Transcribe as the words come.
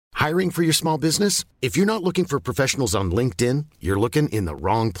Hiring for your small business? If you're not looking for professionals on LinkedIn, you're looking in the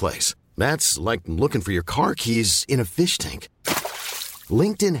wrong place. That's like looking for your car keys in a fish tank.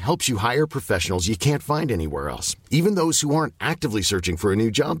 LinkedIn helps you hire professionals you can't find anywhere else, even those who aren't actively searching for a new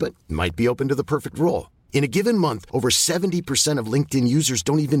job but might be open to the perfect role. In a given month, over 70% of LinkedIn users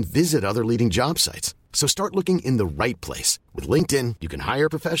don't even visit other leading job sites. So start looking in the right place. With LinkedIn, you can hire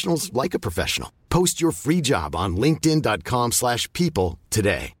professionals like a professional. Post your free job on linkedin.com/people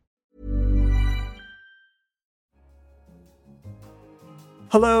today.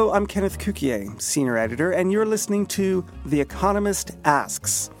 Hello, I'm Kenneth Cukier, senior editor, and you're listening to The Economist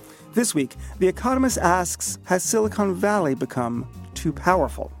Asks. This week, The Economist asks, has Silicon Valley become too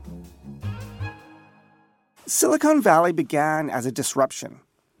powerful? Silicon Valley began as a disruption.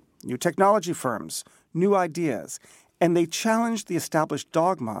 New technology firms, new ideas, and they challenged the established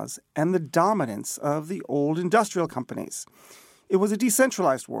dogmas and the dominance of the old industrial companies. It was a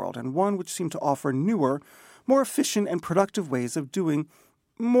decentralized world, and one which seemed to offer newer, more efficient and productive ways of doing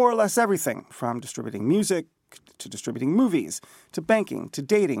more or less everything, from distributing music to distributing movies, to banking, to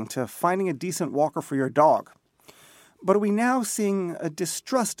dating, to finding a decent walker for your dog. But are we now seeing a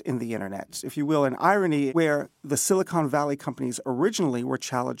distrust in the internet, if you will, an irony where the Silicon Valley companies originally were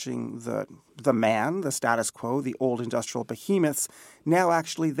challenging the status quo, the old industrial behemoths. Now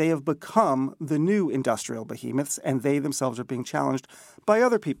actually they have become the new industrial behemoths, and they themselves are being challenged by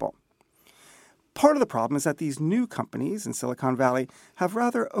other people. Part of the problem is that these new companies in Silicon Valley have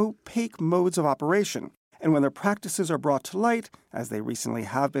rather opaque modes of operation. And when their practices are brought to light, as they recently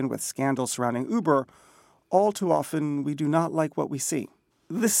have been with scandals surrounding Uber, all too often we do not like what we see.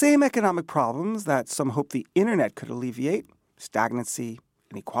 The same economic problems that some hope the internet could alleviate, stagnancy,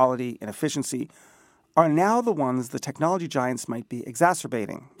 inequality, inefficiency, are now the ones the technology giants might be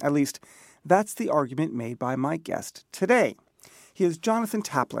exacerbating. At least, that's the argument made by my guest today. He is Jonathan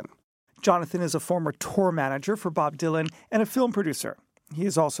Taplin. Jonathan is a former tour manager for Bob Dylan and a film producer. He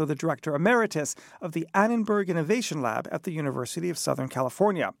is also the director emeritus of the Annenberg Innovation Lab at the University of Southern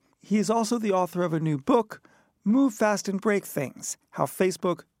California. He is also the author of a new book, Move Fast and Break Things: How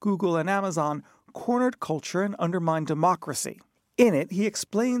Facebook, Google, and Amazon Cornered Culture and Undermined Democracy. In it, he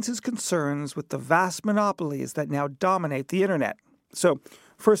explains his concerns with the vast monopolies that now dominate the internet. So,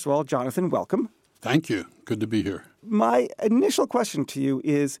 first of all, Jonathan, welcome. Thank you. Good to be here. My initial question to you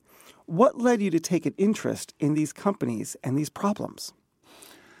is, what led you to take an interest in these companies and these problems?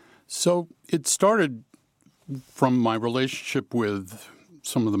 So it started from my relationship with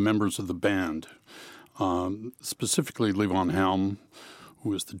some of the members of the band, specifically Levon Helm,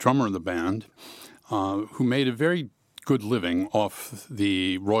 who was the drummer of the band, who made a very good living off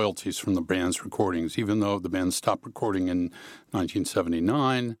the royalties from the band's recordings. Even though the band stopped recording in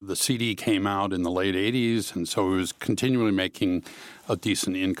 1979, the CD came out in the late 80s, and so it was continually making a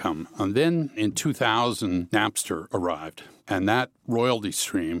decent income. And then in 2000, Napster arrived, and that royalty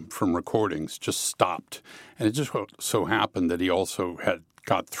stream from recordings just stopped. And it just so happened that he also had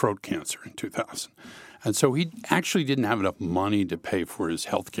got throat cancer in 2000. And so he actually didn't have enough money to pay for his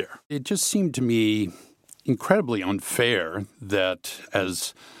health care. It just seemed to me incredibly unfair that,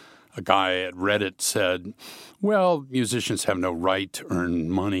 as a guy at Reddit said, well, musicians have no right to earn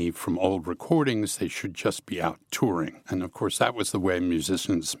money from old recordings. They should just be out touring. And, of course, that was the way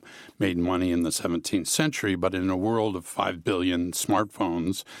musicians made money in the 17th century. But in a world of 5 billion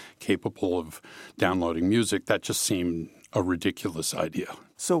smartphones capable of downloading music, that just seemed a ridiculous idea.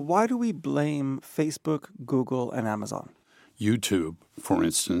 So why do we blame Facebook, Google, and Amazon? YouTube, for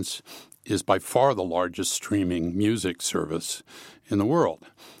instance, is by far the largest streaming music service in the world.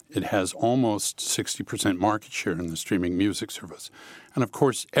 It has almost 60% market share in the streaming music service. And of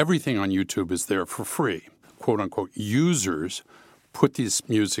course, everything on YouTube is there for free. Quote unquote, users put this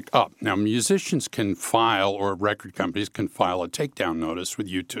music up. Now, musicians can file, or record companies can file a takedown notice with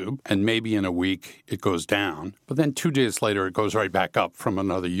YouTube, and maybe in a week it goes down. But then 2 days later, it goes right back up from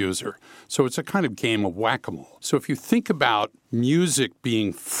another user. So it's a kind of game of whack-a-mole. So if you think about music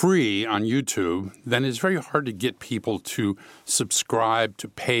being free on YouTube, then it's very hard to get people to subscribe to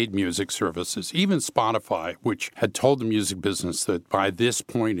paid music services. Even Spotify, which had told the music business that by this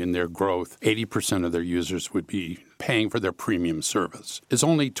point in their growth, 80% of their users would be paying for their premium service, is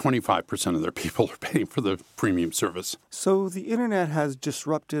only 25% of their people are paying for the premium service. So the internet has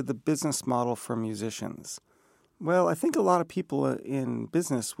disrupted the business model for musicians. Well, I think a lot of people in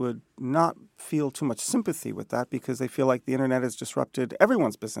business would not feel too much sympathy with that because they feel like the internet has disrupted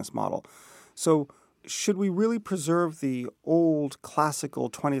everyone's business model. So should we really preserve the old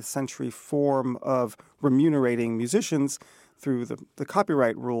classical 20th century form of remunerating musicians through the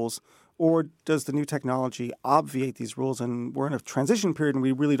copyright rules, Or does the new technology obviate these rules and we're in a transition period and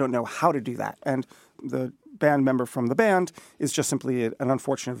we really don't know how to do that? And the band member from the band is just simply an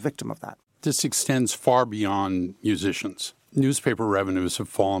unfortunate victim of that. This extends far beyond musicians. Newspaper revenues have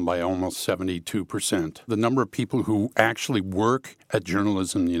fallen by almost 72%. The number of people who actually work at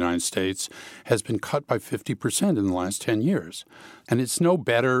journalism in the United States has been cut by 50% in the last 10 years. And it's no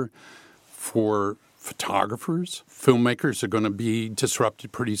better for photographers. Filmmakers are going to be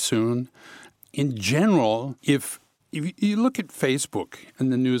disrupted pretty soon. In general, if you look at Facebook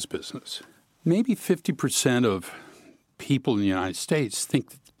and the news business, maybe 50% of people in the United States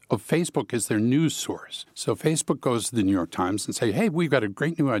think of Facebook as their news source. So Facebook goes to the New York Times and say, hey, we've got a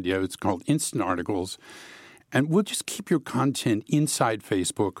great new idea. It's called Instant Articles. And we'll just keep your content inside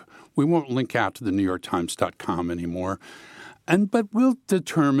Facebook. We won't link out to the NewYorkTimes.com anymore. But we'll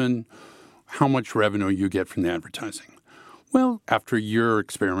determine how much revenue you get from the advertising. Well, after a year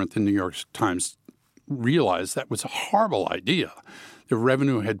experiment, the New York Times realized that was a horrible idea. The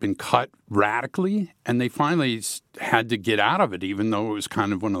revenue had been cut radically, and they finally had to get out of it, even though it was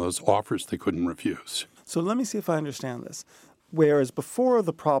kind of one of those offers they couldn't refuse. So let me see if I understand this. Whereas before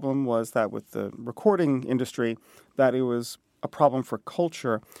the problem was that with the recording industry, that it was a problem for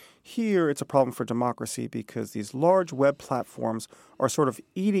culture, here it's a problem for democracy because these large web platforms are sort of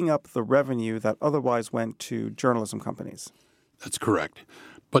eating up the revenue that otherwise went to journalism companies. That's correct.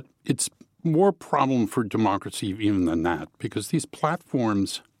 But it's more problem for democracy even than that, because these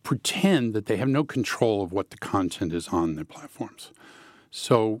platforms pretend that they have no control of what the content is on their platforms.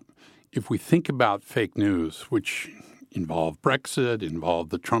 So if we think about fake news, which involve Brexit, involve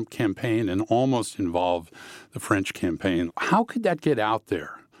the Trump campaign, and almost involve the French campaign, how could that get out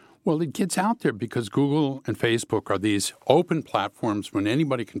there? Well, it gets out there because Google and Facebook are these open platforms when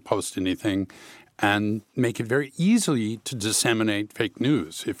anybody can post anything and make it very easy to disseminate fake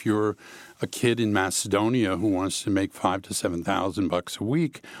news. If you're a kid in Macedonia who wants to make $5,000 to $7,000 a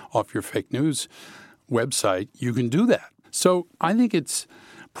week off your fake news website, you can do that. So I think it's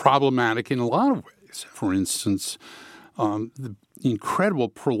problematic in a lot of ways. For instance, the incredible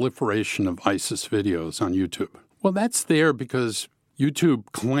proliferation of ISIS videos on YouTube. Well, that's there because YouTube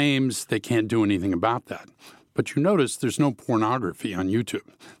claims they can't do anything about that. But you notice there's no pornography on YouTube.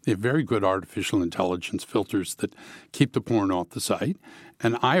 They have very good artificial intelligence filters that keep the porn off the site.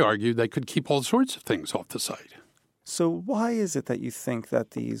 And I argue they could keep all sorts of things off the site. So why is it that you think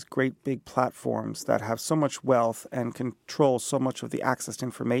that these great big platforms that have so much wealth and control so much of the access to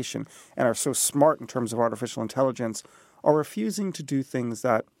information and are so smart in terms of artificial intelligence are refusing to do things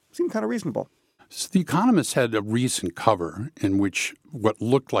that seem kind of reasonable? So the Economist had a recent cover in which what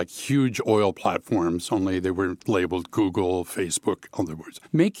looked like huge oil platforms, only they were labeled Google, Facebook, other words,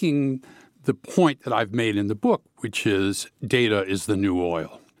 making the point that I've made in the book, which is data is the new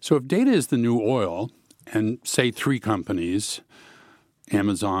oil. So if data is the new oil, and say three companies,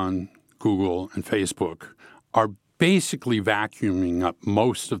 Amazon, Google, and Facebook, are basically vacuuming up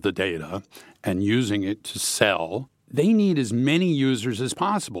most of the data and using it to sell, they need as many users as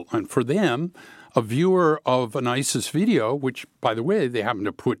possible. And for them, a viewer of an ISIS video, which, by the way, they happen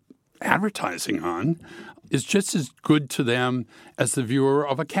to put advertising on, is just as good to them as the viewer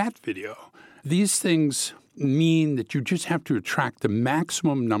of a cat video. These things mean that you just have to attract the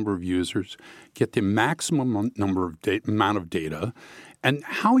maximum number of users, get the maximum number of amount of data, and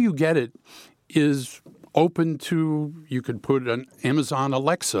how you get it is open to, you could put an Amazon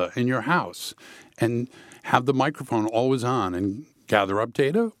Alexa in your house and have the microphone always on and gather up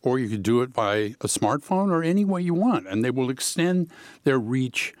data, or you could do it by a smartphone or any way you want, and they will extend their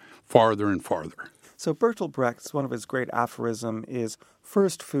reach farther and farther. So Bertolt Brecht's, one of his great aphorisms is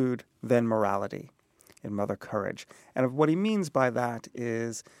first food, then morality in Mother Courage. And what he means by that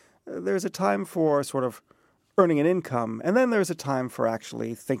is there's a time for sort of earning an income, and then there's a time for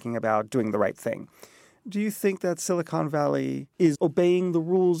actually thinking about doing the right thing. Do you think that Silicon Valley is obeying the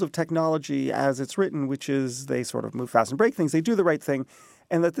rules of technology as it's written, which is they sort of move fast and break things, they do the right thing,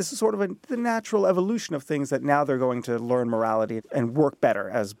 and that this is sort of the natural evolution of things, that now they're going to learn morality and work better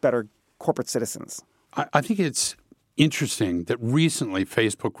as better corporate citizens? I think it's interesting that recently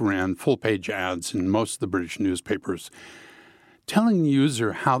Facebook ran full-page ads in most of the British newspapers telling the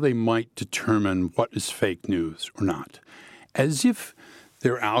user how they might determine what is fake news or not, as if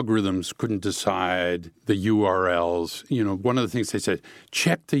their algorithms couldn't decide the URLs. You know, one of the things they said,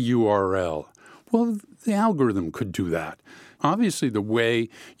 check the URL. Well, the algorithm could do that. Obviously, the way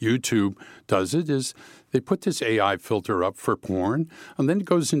YouTube does it is They put this AI filter up for porn, and then it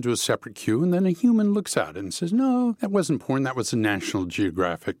goes into a separate queue, and then a human looks at it and says, no, that wasn't porn. That was a National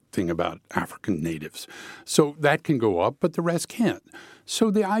Geographic thing about African natives. So that can go up, but the rest can't.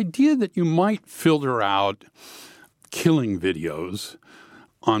 So the idea that you might filter out killing videos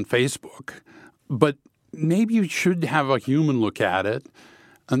on Facebook, but maybe you should have a human look at it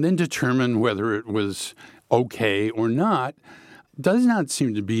and then determine whether it was okay or not, does not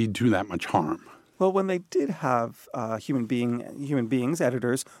seem to do that much harm. Well, when they did have human beings,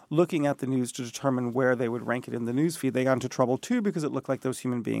 editors, looking at the news to determine where they would rank it in the newsfeed, they got into trouble too because it looked like those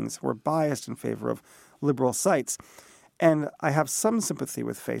human beings were biased in favor of liberal sites. And I have some sympathy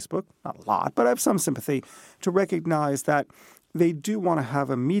with Facebook, not a lot, but I have some sympathy to recognize that they do want to have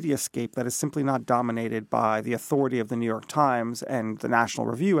a mediascape that is simply not dominated by the authority of the New York Times and the National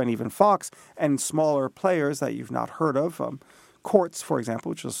Review and even Fox and smaller players that you've not heard of. Quartz, for example,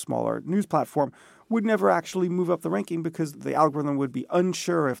 which is a smaller news platform, would never actually move up the ranking because the algorithm would be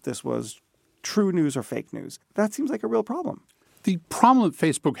unsure if this was true news or fake news. That seems like a real problem. The problem that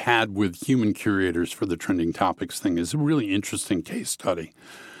Facebook had with human curators for the trending topics thing is a really interesting case study.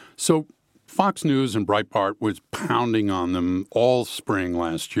 So Fox News and Breitbart was pounding on them all spring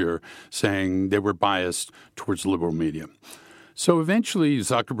last year, saying they were biased towards liberal media. So eventually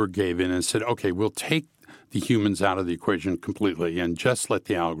Zuckerberg gave in and said, okay, we'll take the humans out of the equation completely and just let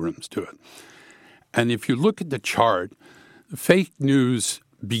the algorithms do it. And if you look at the chart, fake news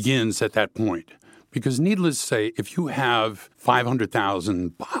begins at that point. Because needless to say, if you have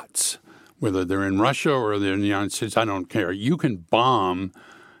 500,000 bots, whether they're in Russia or they're in the United States, I don't care, you can bomb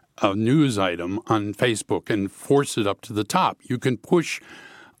a news item on Facebook and force it up to the top. You can push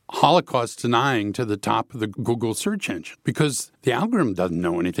Holocaust denying to the top of the Google search engine because the algorithm doesn't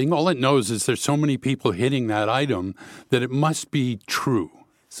know anything. All it knows is there's so many people hitting that item that it must be true.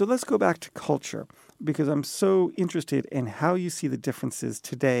 So let's go back to culture because I'm so interested in how you see the differences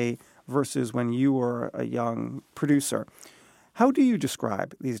today versus when you were a young producer. How do you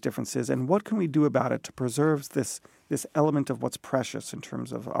describe these differences and what can we do about it to preserve this element of what's precious in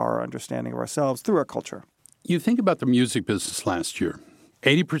terms of our understanding of ourselves through our culture? You think about the music business last year.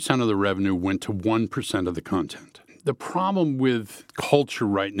 80% of the revenue went to 1% of the content. The problem with culture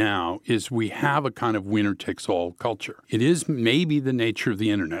right now is we have a kind of winner-takes-all culture. It is maybe the nature of the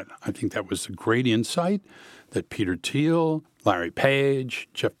internet. I think that was a great insight that Peter Thiel, Larry Page,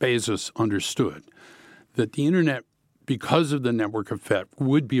 Jeff Bezos understood, that the internet, because of the network effect,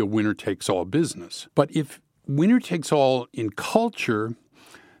 would be a winner-takes-all business. But if winner-takes-all in culture,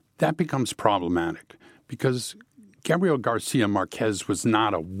 that becomes problematic because Gabriel Garcia Marquez was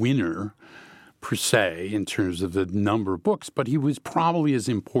not a winner per se in terms of the number of books, but he was probably as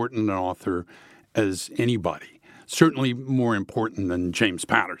important an author as anybody, certainly more important than James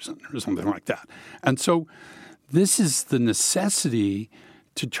Patterson or something like that. And so this is the necessity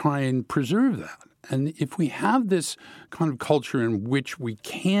to try and preserve that. And if we have this kind of culture in which we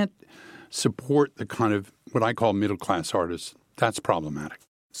can't support the kind of what I call middle-class artists, that's problematic.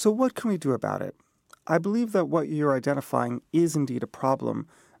 So what can we do about it? I believe that what you're identifying is indeed a problem,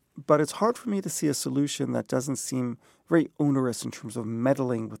 but it's hard for me to see a solution that doesn't seem very onerous in terms of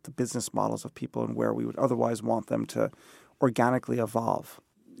meddling with the business models of people and where we would otherwise want them to organically evolve.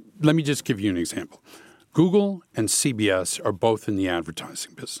 Let me just give you an example. Google and CBS are both in the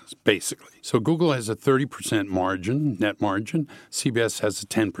advertising business, basically. So Google has a 30% margin, net margin. CBS has a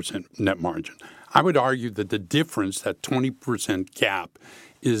 10% net margin. I would argue that the difference, that 20% gap,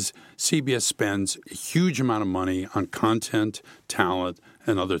 is CBS spends a huge amount of money on content, talent,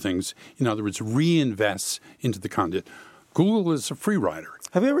 and other things. In other words, reinvests into the content. Google is a free rider.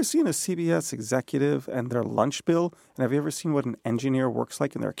 Have you ever seen a CBS executive and their lunch bill? And have you ever seen what an engineer works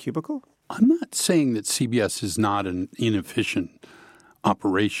like in their cubicle? I'm not saying that CBS is not an inefficient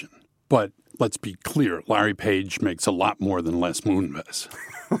operation, but let's be clear, Larry Page makes a lot more than Les Moonves.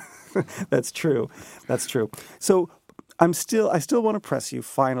 That's true. That's true. So I still want to press you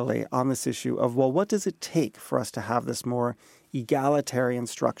finally on this issue of, well, what does it take for us to have this more egalitarian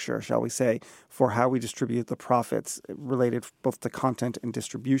structure, shall we say, for how we distribute the profits related both to content and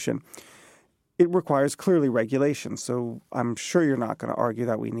distribution? It requires clearly regulation. So I'm sure you're not going to argue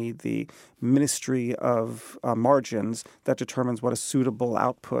that we need the Ministry of Margins that determines what a suitable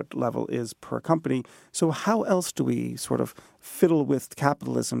output level is per company. So how else do we sort of fiddle with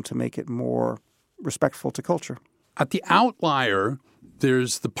capitalism to make it more respectful to culture? At the outlier,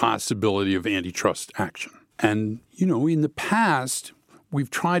 there's the possibility of antitrust action. And, in the past, we've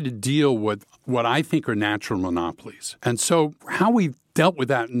tried to deal with what I think are natural monopolies. And so how we've dealt with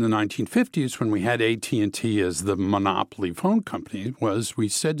that in the 1950s when we had AT&T as the monopoly phone company was we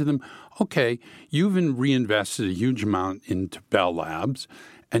said to them, okay, you've reinvested a huge amount into Bell Labs,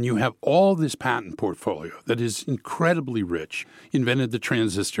 and you have all this patent portfolio that is incredibly rich. You invented the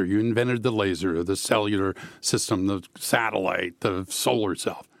transistor, you invented the laser, the cellular system, the satellite, the solar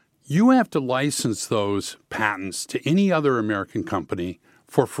cell. You have to license those patents to any other American company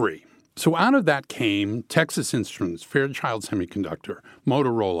for free. So out of that came Texas Instruments, Fairchild Semiconductor,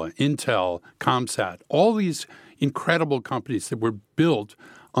 Motorola, Intel, ComSat, all these incredible companies that were built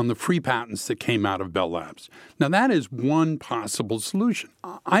on the free patents that came out of Bell Labs. Now, that is one possible solution.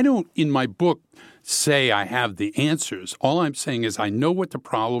 I don't, in my book, say I have the answers. All I'm saying is I know what the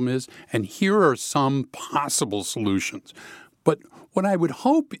problem is, and here are some possible solutions. But what I would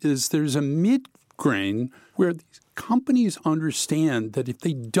hope is there's a mid-grain where these companies understand that if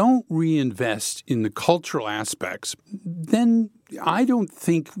they don't reinvest in the cultural aspects, then I don't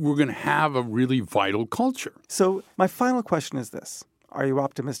think we're going to have a really vital culture. So my final question is this. Are you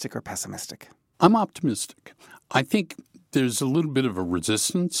optimistic or pessimistic? I'm optimistic. I think there's a little bit of a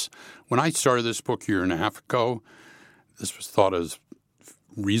resistance. When I started this book a year and a half ago, this was thought as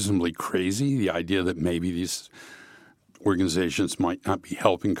reasonably crazy, the idea that maybe these organizations might not be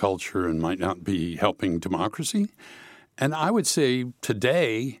helping culture and might not be helping democracy. And I would say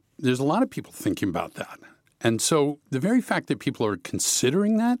today, there's a lot of people thinking about that. And so the very fact that people are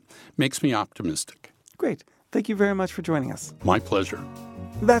considering that makes me optimistic. Great. Thank you very much for joining us. My pleasure.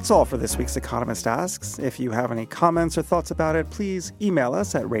 That's all for this week's Economist Asks. If you have any comments or thoughts about it, please email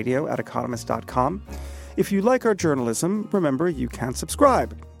us at radio@economist.com. If you like our journalism, remember you can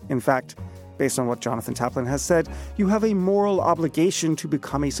subscribe. In fact, based on what Jonathan Taplin has said, you have a moral obligation to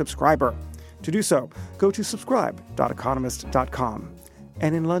become a subscriber. To do so, go to subscribe.economist.com.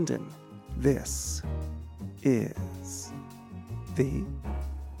 And in London, this is The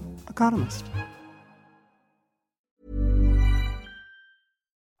Economist.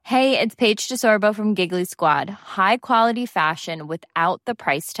 Hey, it's Paige DeSorbo from Giggly Squad. High quality fashion without the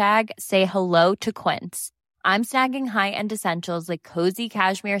price tag. Say hello to Quince. I'm snagging high-end essentials like cozy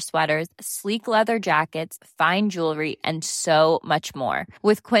cashmere sweaters, sleek leather jackets, fine jewelry, and so much more.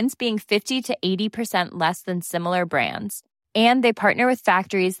 With Quince being 50 to 80% less than similar brands. And they partner with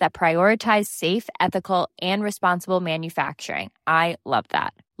factories that prioritize safe, ethical, and responsible manufacturing. I love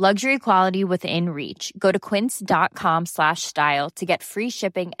that. Luxury quality within reach. Go to quince.com/style to get free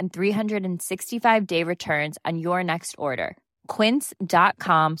shipping and 365-day returns on your next order.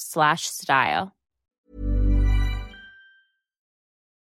 Quince.com/style.